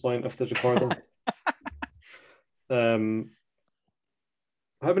at this point after recording. How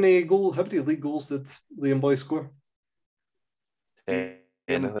many league goals did Liam Boyce score?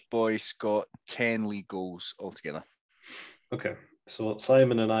 Liam Boyce got 10 league goals altogether. Okay, so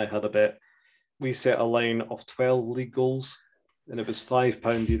Simon and I had a bet. We set a line of 12 league goals, and it was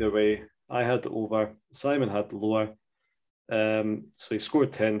 £5 either way. I had the over, Simon had the lower. So he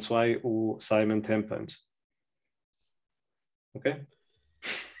scored 10, so I owe Simon £10. Okay?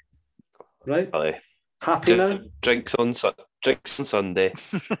 Right? aye. Happy now? Drinks on Sunday.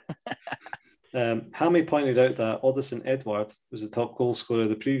 Hammy pointed out that Oddison Edward was the top goal scorer of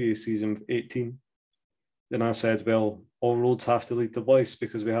the previous season with 18. And I said, well, all roads have to lead to Boyce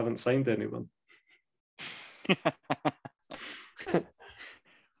because we haven't signed anyone.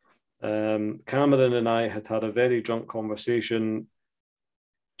 Cameron and I had a very drunk conversation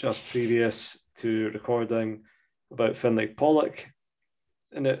just previous to recording about Finlay Pollock.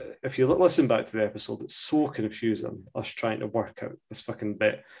 And if you listen back to the episode, it's so confusing, us trying to work out this fucking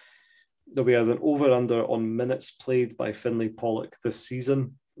bit. That we had an over-under on minutes played by Finlay Pollock this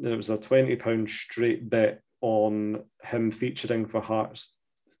season. And it was a £20 straight bet on him featuring for Hearts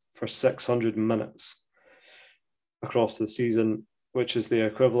for 600 minutes across the season, which is the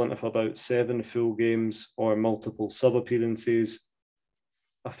equivalent of about 7 full games or multiple sub-appearances.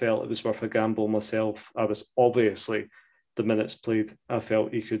 I felt it was worth a gamble myself. I was obviously the minutes played. I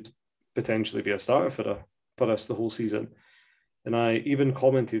felt he could potentially be a starter for us the whole season. And I even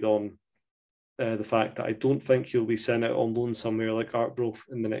commented on the fact that I don't think he'll be sent out on loan somewhere like Arbroath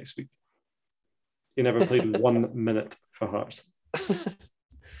in the next week. He never played 1 minute for Hearts.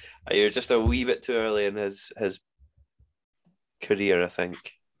 You're just a wee bit too early in his career, I think.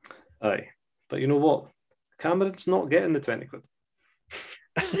 Aye. But you know what? Cameron's not getting the 20 quid.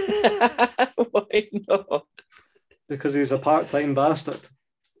 Why not? Because he's a part-time bastard.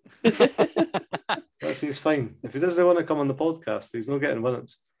 He's fine. If he doesn't want to come on the podcast, he's not getting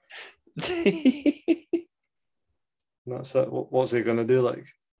winnings. That's it. What's he going to do? Like,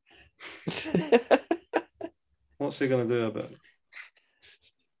 what's he going to do about it?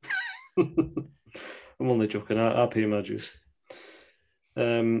 I'm only joking. I pay my dues.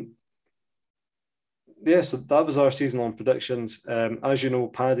 So that was our season-long predictions. As you know,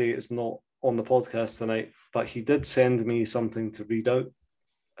 Paddy is not on the podcast tonight, but he did send me something to read out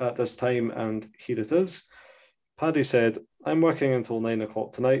at this time, and here it is. Paddy said, I'm working until 9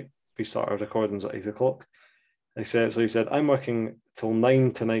 o'clock tonight. We start our recordings at 8 o'clock. He said, I'm working till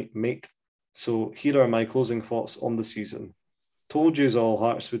 9 tonight, mate. So here are my closing thoughts on the season. Told yous all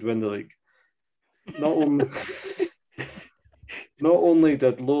Hearts would win the league. Not only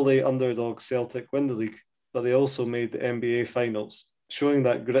did lowly underdog Celtic win the league, but they also made the NBA finals, showing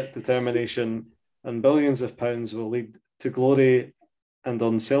that grit, determination, and billions of pounds will lead to glory. And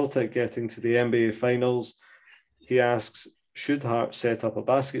on Celtic getting to the NBA finals, he asks, should Hearts set up a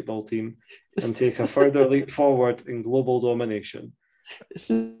basketball team and take a further leap forward in global domination?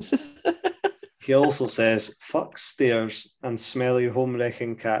 He also says, fuck stairs and smelly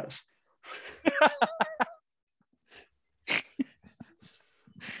home-wrecking cats.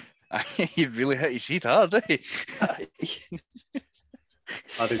 He really hit his heat hard, eh?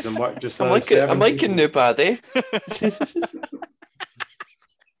 Paddy's in work just now. I'm liking new Paddy.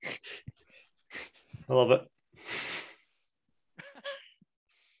 I love it.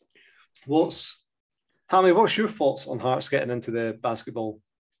 Hammy, what's your thoughts on Hearts getting into the basketball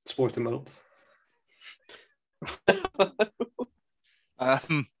sporting world? I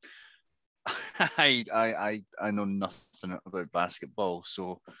know nothing about basketball,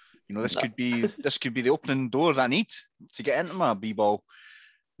 so this could be the opening door that I need to get into my b-ball.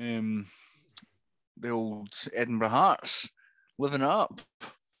 The old Edinburgh Hearts, living it up.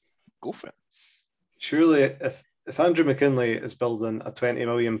 Go for it. Surely, if Andrew McKinlay is building a £20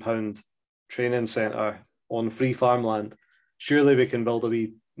 million training centre on free farmland, surely we can build a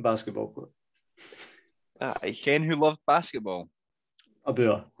wee basketball court. Ken, who loved basketball?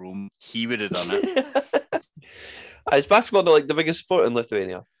 Abua. Rome. He would have done it. Is basketball not like the biggest sport in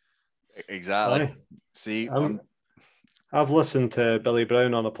Lithuania? Exactly. Aye. See, I've listened to Billy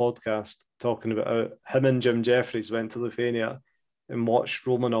Brown on a podcast talking about how him and Jim Jeffries went to Lithuania and watched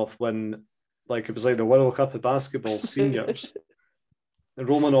Romanov win, like it was like the World Cup of basketball seniors. And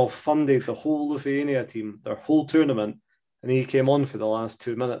Romanov funded the whole Lithuania team, their whole tournament, and he came on for the last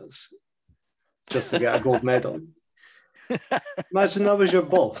 2 minutes just to get a gold medal. Imagine that was your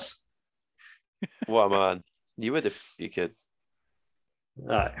boss. What a man. You would if you could.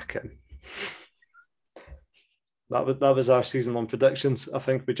 Aye, I can. That was our season-long predictions. I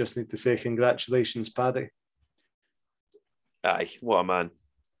think we just need to say congratulations, Paddy. Aye, what a man.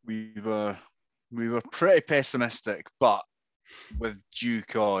 We were pretty pessimistic, but with due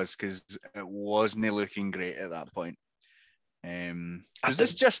cause, because it wasn't looking great at that point. Was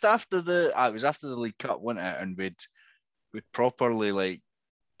this just after it was after the League Cup, wasn't it? And we'd properly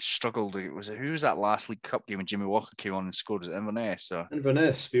struggled. Who was that last League Cup game when Jimmy Walker came on and scored? Was it Inverness?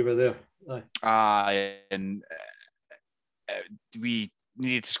 Inverness, we were there. Aye. And we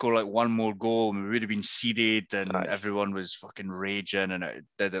needed to score one more goal, and we would have been seeded, and everyone was fucking raging, and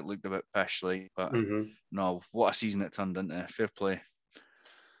it looked a bit pish, but no, what a season it turned into. Fair play.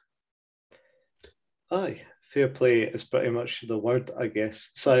 Aye, fair play is pretty much the word, I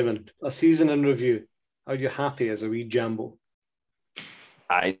guess. Simon, a season in review. Are you happy as a wee jambo?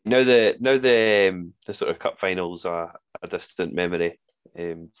 Aye, now the sort of cup finals are a distant memory.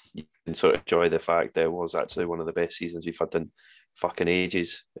 You can sort of enjoy the fact that it was actually one of the best seasons we've had in fucking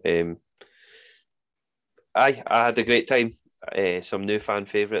ages. I had a great time. Some new fan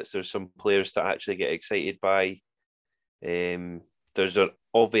favourites. There's some players to actually get excited by. There's an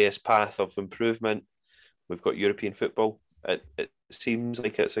obvious path of improvement. We've got European football. It seems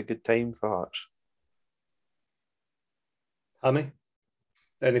like it's a good time for Hearts. Hammy,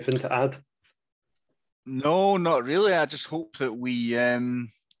 anything to add? No, not really. I just hope that we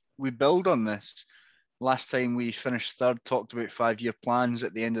build on this. Last time we finished third, talked about 5-year plans.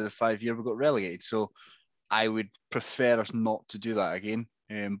 At the end of the 5 year, we got relegated. So I would prefer us not to do that again.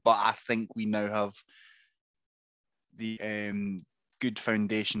 But I think we now have the good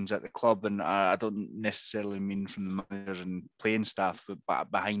foundations at the club, and I don't necessarily mean from the managers and playing staff,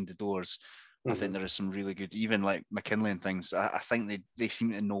 but behind the doors. I think there is some really good, even like McKinlay and things. I think they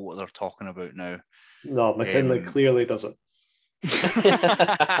seem to know what they're talking about now. No, McKinlay clearly doesn't.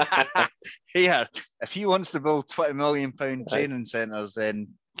 Yeah, if he wants to build £20 million training centres, then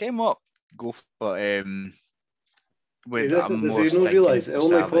came up, go for it. Does he not realise it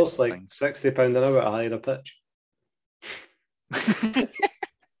only costs like £60 an hour to hire a pitch?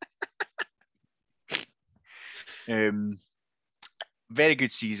 Very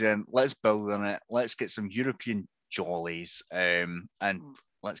good season. Let's build on it. Let's get some European jollies, and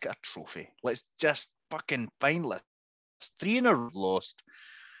let's get a trophy. Let's just fucking finally 3 in a row lost.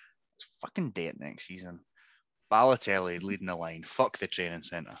 Let's fucking day it next season. Balotelli leading the line. Fuck the training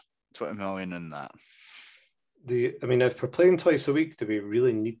centre. 20 million in that. If we're playing twice a week, do we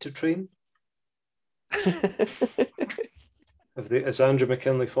really need to train? Has Andrew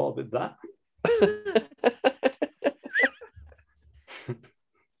McKinley thought about that?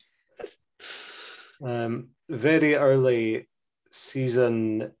 Very early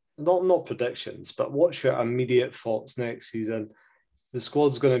season, not predictions, but what's your immediate thoughts next season? The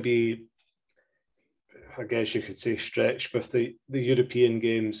squad's going to be, I guess you could say, stretched with the European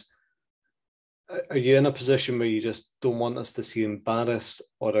games. Are you in a position where you just don't want us to see embarrassed,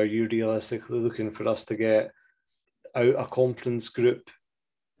 or are you realistically looking for us to get out a conference group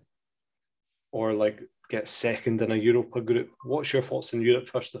or like get second in a Europa group? What's your thoughts in Europe,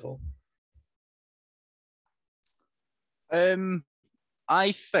 first of all?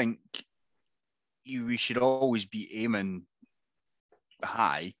 I think we should always be aiming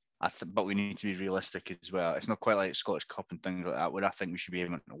high, but we need to be realistic as well. It's not quite like Scottish Cup and things like that, where I think we should be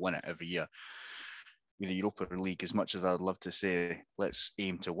aiming to win it every year. With the Europa League, as much as I'd love to say, let's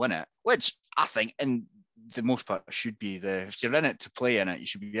aim to win it, which I think, in the most part, should be if you're in it to play in it, you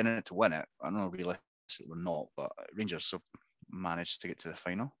should be in it to win it. I know realistically we're not, but Rangers have managed to get to the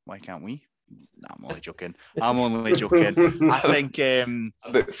final. Why can't we? Nah, I'm only joking. I think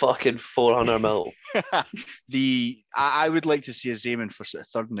about fucking 400 mil. I would like to see us aiming for sort of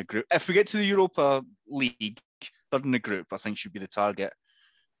third in the group. If we get to the Europa League, third in the group, I think should be the target.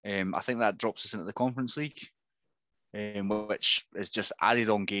 I think that drops us into the Conference League, which is just added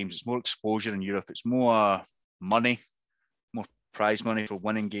on games. It's more exposure in Europe. It's more money, more prize money for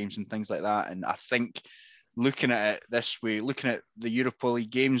winning games and things like that. And I think looking at it this way, looking at the Europa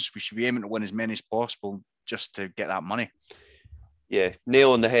League games, we should be aiming to win as many as possible just to get that money. Yeah,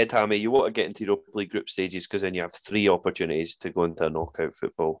 nail on the head, Hammy. You want to get into Europa League group stages because then you have 3 opportunities to go into a knockout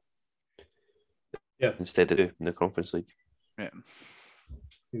football. Yeah, instead of in the Conference League. Yeah.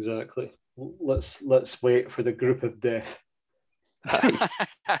 Exactly. Let's wait for the group of death.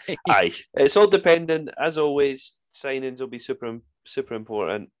 Aye. It's all dependent, as always. Signings will be super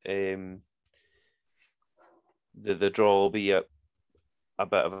important. The draw will be a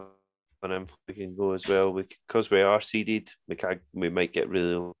bit of an info we can go as well, because we are seeded. We might get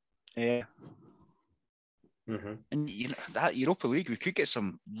really. Yeah. Mm-hmm. And that Europa League, we could get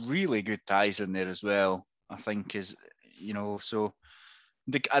some really good ties in there as well. I think so.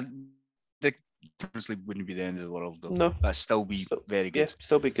 The Conference League wouldn't be the end of the world, though. No, but still be very good. Yeah,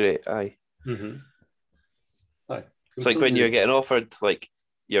 still be great. Aye. Mm-hmm. Aye. It's like when you're getting offered, like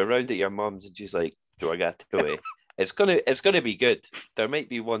you're around at your mum's and she's like, "Do I get to go?" It's gonna be good. There might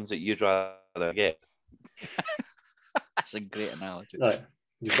be ones that you'd rather get. That's a great analogy. Right.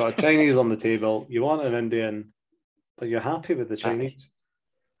 You've got a Chinese on the table. You want an Indian, but you're happy with the Chinese.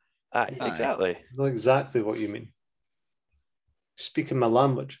 Aye, exactly. I know exactly what you mean. Speaking my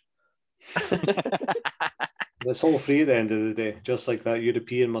language. It's all free at the end of the day, just like that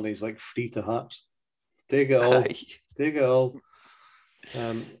European money is like free to Hearts. Take it all. Aye. Take it all.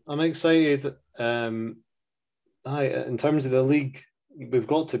 I'm excited. In terms of the league, we've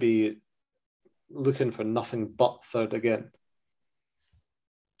got to be looking for nothing but third again.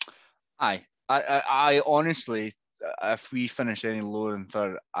 Aye. I honestly, if we finish any lower than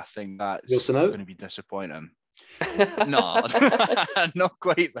third, I think that's going to be disappointing. No, not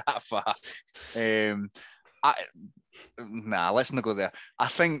quite that far. Let's not go there. I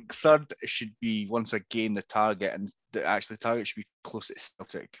think third should be once again the target, and the target should be close to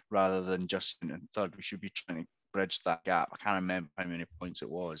Celtic rather than just in third. We should be trying to bridge that gap. I can't remember how many points it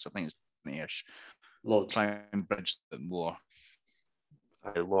was. I think it's 20-ish. Lots. Try and bridge it more.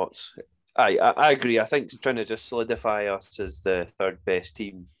 Lots. I agree. I think trying to just solidify us as the third best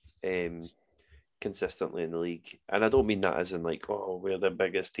team consistently in the league. And I don't mean that as in like, oh, we're the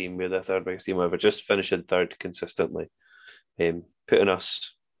biggest team, we're the third biggest team, whatever. Just finishing third consistently. Putting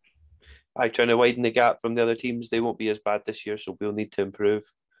us... trying to widen the gap from the other teams. They won't be as bad this year, so we'll need to improve.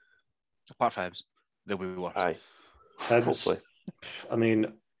 Apart from Hibs, they'll be worse. Aye. Hibs, hopefully. I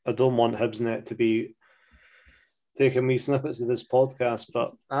mean, I don't want Hibsnet to be taking me snippets of this podcast,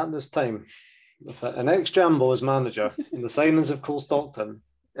 but at this time, with an ex-Jambo as manager and the signings of Cole Stockton,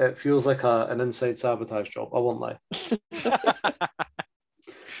 it feels like an inside sabotage job. I won't lie.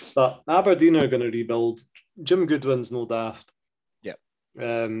 But Aberdeen are going to rebuild. Jim Goodwin's no daft. Yep.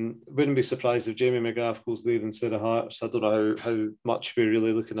 Wouldn't be surprised if Jamie McGrath goes there instead of Hearts. I don't know how much we're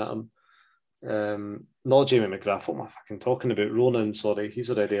really looking at him. Not Jamie McGrath. What am I fucking talking about? Ronan, sorry. He's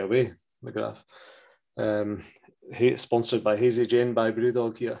already away, McGrath. Sponsored by Hazy Jane by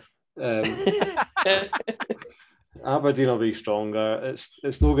Brewdog here. Aberdeen will be stronger.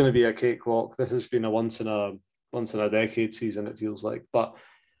 It's not going to be a cakewalk. This has been a once in a decade season, it feels like. But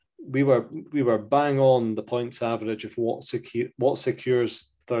we were bang on the points average of what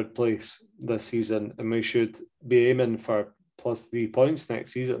secures third place this season, and we should be aiming for +3 points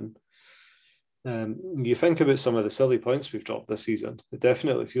next season. You think about some of the silly points we've dropped this season, it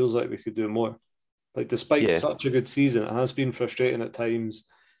definitely feels like we could do more. Like, despite such a good season, it has been frustrating at times,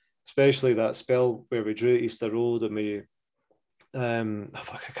 especially that spell where we drew at Easter Road and we I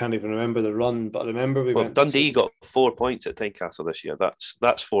can't even remember the run, but I remember Dundee got 4 points at Tynecastle this year.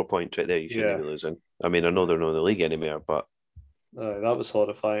 That's 4 points right there. You shouldn't be losing. I mean, I know they're not in the league anymore, but that was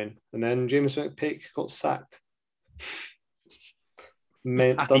horrifying. And then James McPake got sacked.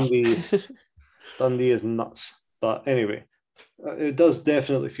 Dundee is nuts. But anyway, it does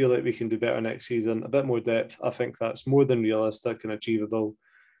definitely feel like we can do better next season. A bit more depth. I think that's more than realistic and achievable.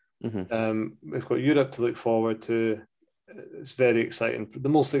 Mm-hmm. We've got Europe to look forward to. It's very exciting. The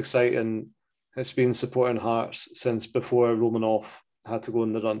most exciting has been supporting Hearts since before Romanov had to go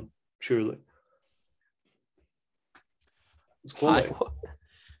on the run, surely. It's quality.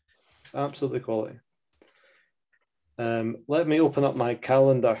 It's absolutely quality. Let me open up my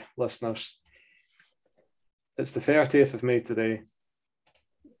calendar, listeners. It's the 30th of May today.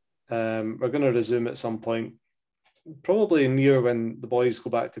 We're going to resume at some point, probably near when the boys go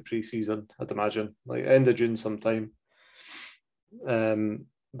back to pre-season, I'd imagine, like end of June sometime. There'll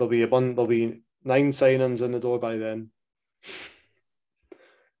be 9 signings in the door by then.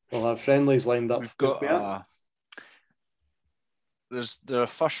 We'll have friendlies lined up. We've got there are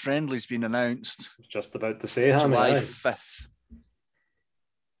first friendlies being announced. Just about to say, July 5th.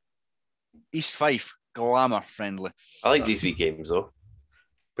 East Fife Glamour friendly. I like these wee games though.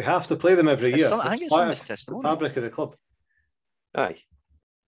 We have to play them every year. I think it's on this testimony. The fabric of the club. Aye.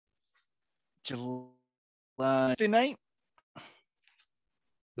 July night.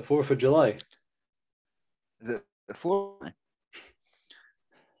 The 4th of July. Is it the 4th?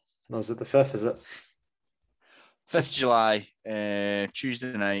 No, is it the 5th, is it? 5th July,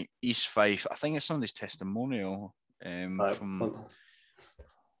 Tuesday night, East Fife. I think it's somebody's testimonial from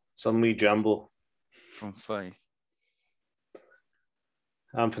some wee jambo. From Fife.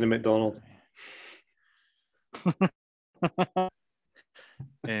 Anthony McDonald.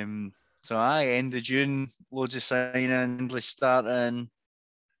 So end of June, loads of signing, starting.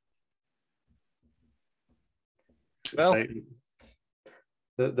 Well,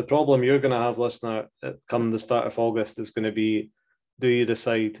 the problem you're going to have, listener, come the start of August is going to be, do you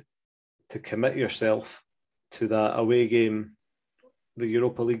decide to commit yourself to that away game, the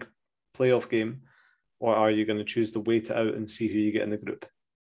Europa League playoff game, or are you going to choose to wait it out and see who you get in the group?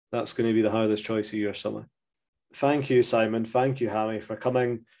 That's going to be the hardest choice of your summer. Thank you, Simon. Thank you, Hammy, for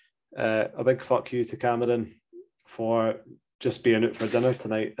coming. A big fuck you to Cameron for just being out for dinner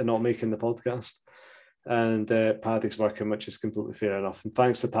tonight and not making the podcast. And Paddy's working, which is completely fair enough. And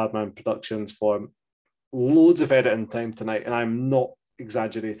thanks to Padman Productions for loads of editing time tonight. And I'm not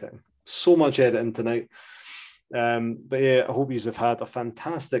exaggerating. So much editing tonight. But yeah, I hope you have had a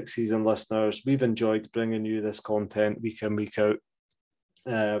fantastic season, listeners. We've enjoyed bringing you this content week in, week out.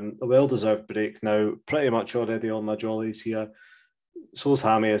 A well-deserved break now. Pretty much already on my jollies here. So's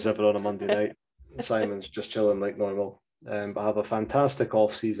Hammy as ever on a Monday night. Simon's just chilling like normal. But have a fantastic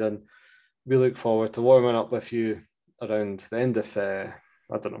off-season. We look forward to warming up with you around the end of, I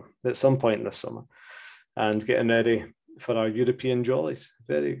don't know, at some point this summer, and getting ready for our European jollies.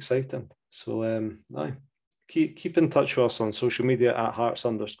 Very exciting. So, keep in touch with us on social media at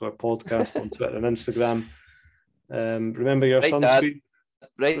Hearts_podcast on Twitter and Instagram. Remember your sunscreen.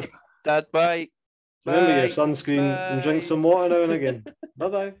 Right, Dad, bye. Remember your sunscreen and drink some water now and again.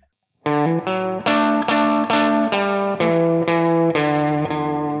 Bye-bye.